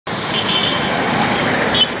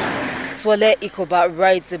Swale Ikoba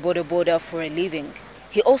rides the border for a living.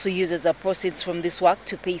 He also uses the proceeds from this work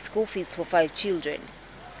to pay school fees for 5 children.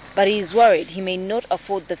 But he is worried he may not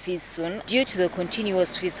afford the fees soon due to the continuous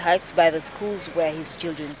fees hikes by the schools where his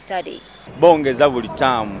children study. Bongeza buli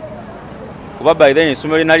tamu. Kuba by then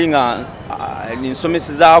isomero nalinga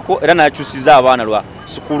ninsomesizaako era nakyusiza abaana lwa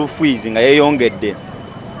school fees nga yeyongedde.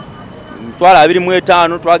 Mtwala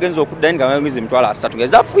 25 twagenza okudda nga mwezi mtwala 3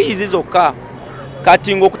 geza fees zokka.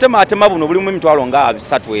 Kati ng'okutematema buno buli mu mitwalo nga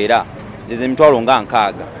 3 era nze mitwalo nga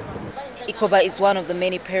 6. Ikoba is one of the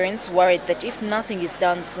many parents worried that if nothing is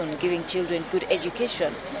done soon, giving children good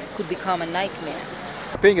education could become a nightmare.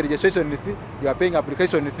 You are paying registration fee, you are paying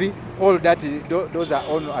application fee, all that those are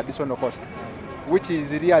on additional costs, which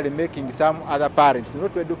is really making some other parents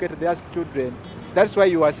not to educate their children. That's why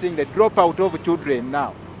you are seeing the dropout of children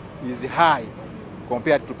now is high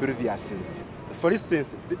compared to previously. For instance,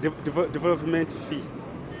 development fee,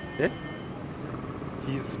 is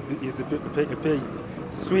paid.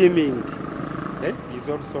 Swimming is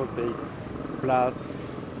also paid. Plus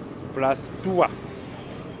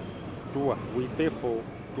tour. We pay for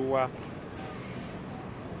tour.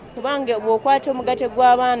 Kubange bwokwata omugate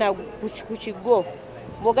gw'abaana ku kigo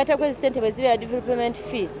bw'ogattako ezisente bwe ziri development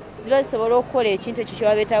fee ziba zisobola okukola ekintu ekyo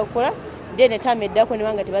kye beetaaga okukola then etamu eddako ne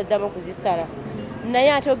banga tebazzamu kuzisala.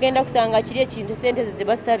 Naye ate ogenda kusanga kiri ekintu sente ze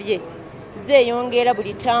basabye zeeyongera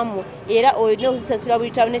buli taamu era olina okuzisasula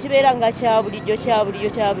buli taamu nekibeera nga kya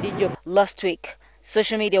bulijjo. Last week,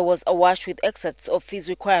 social media was awash with excerpts of fees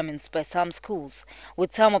requirements by some schools,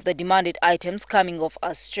 with some of the demanded items coming off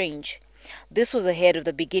as strange. This was ahead of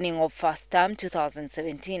the beginning of first term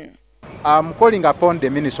 2017. I'm calling upon the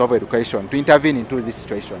Ministry of Education to intervene into this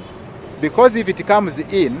situation, because if it comes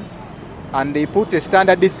in and they put a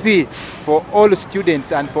standard fee for all students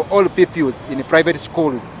and for all pupils in private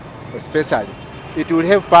schools especially, it will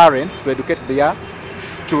help parents to educate their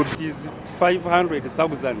children. It is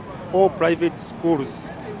 500,000. All private schools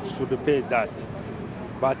should pay that.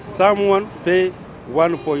 But someone pay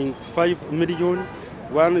 1.5 million,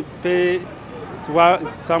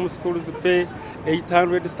 some schools pay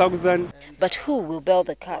 800,000. But who will bear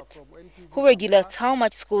the cut? Who regulates how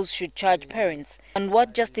much schools should charge parents, and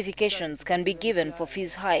what justifications can be given for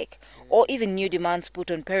fees hike or even new demands put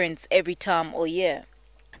on parents every term or year?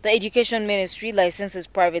 The Education Ministry licenses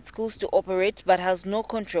private schools to operate but has no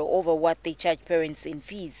control over what they charge parents in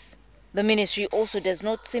fees. The ministry also does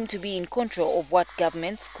not seem to be in control of what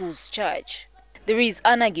government schools charge. There is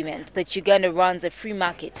an argument that Uganda runs a free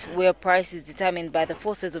market where price is determined by the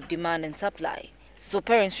forces of demand and supply, so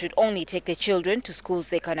parents should only take their children to schools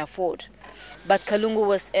they can afford. But Kalungu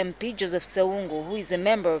West MP Joseph Sewungu, who is a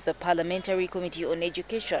member of the Parliamentary Committee on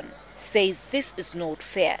Education, says this is not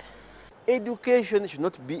fair. Education should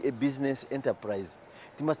not be a business enterprise.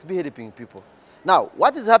 It must be helping people. Now,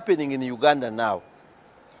 what is happening in Uganda now?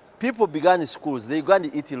 People began schools, they began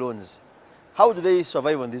to eat loans. How do they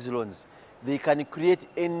survive on these loans? They can create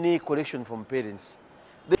any collection from parents.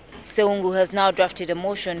 Sewungu has now drafted a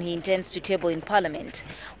motion he intends to table in Parliament,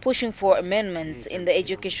 pushing for amendments in the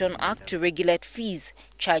Education Act to regulate fees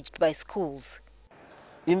charged by schools.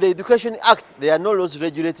 In the Education Act, there are no laws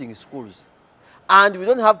regulating schools. And we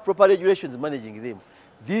don't have proper regulations managing them.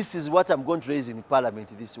 This is what I'm going to raise in Parliament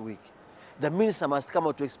this week. The minister must come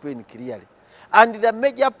out to explain clearly. And the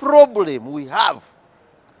major problem we have,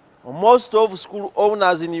 most of school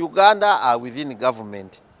owners in Uganda are within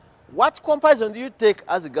government. What comparison do you take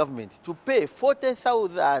as a government to pay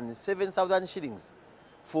 40,000, 7,000 shillings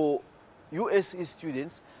for USE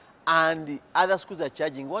students and other schools are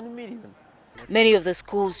charging 1 million? Many of the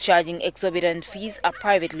schools charging exorbitant fees are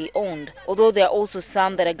privately owned, although there are also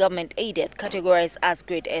some that are government-aided, categorized as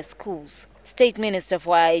Grade S schools. State Minister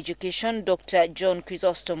for Higher Education, Dr. John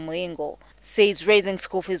Chrysostom Muyingo, says raising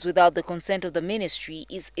school fees without the consent of the ministry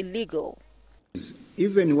is illegal.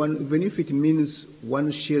 Even if it means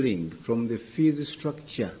 1 shilling from the fees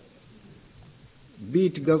structure, be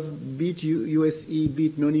it USE, be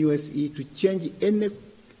it non-USE, to change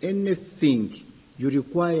anything, you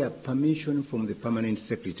require permission from the permanent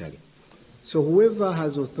secretary. So whoever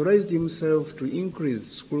has authorized himself to increase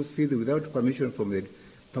school fees without permission from the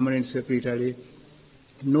permanent secretary,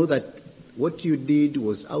 know that what you did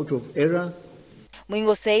was out of error.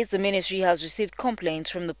 Muyingo says the ministry has received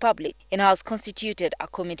complaints from the public and has constituted a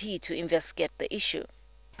committee to investigate the issue.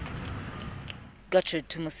 Gertrude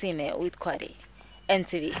Tumusime with Kwari,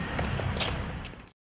 NTV.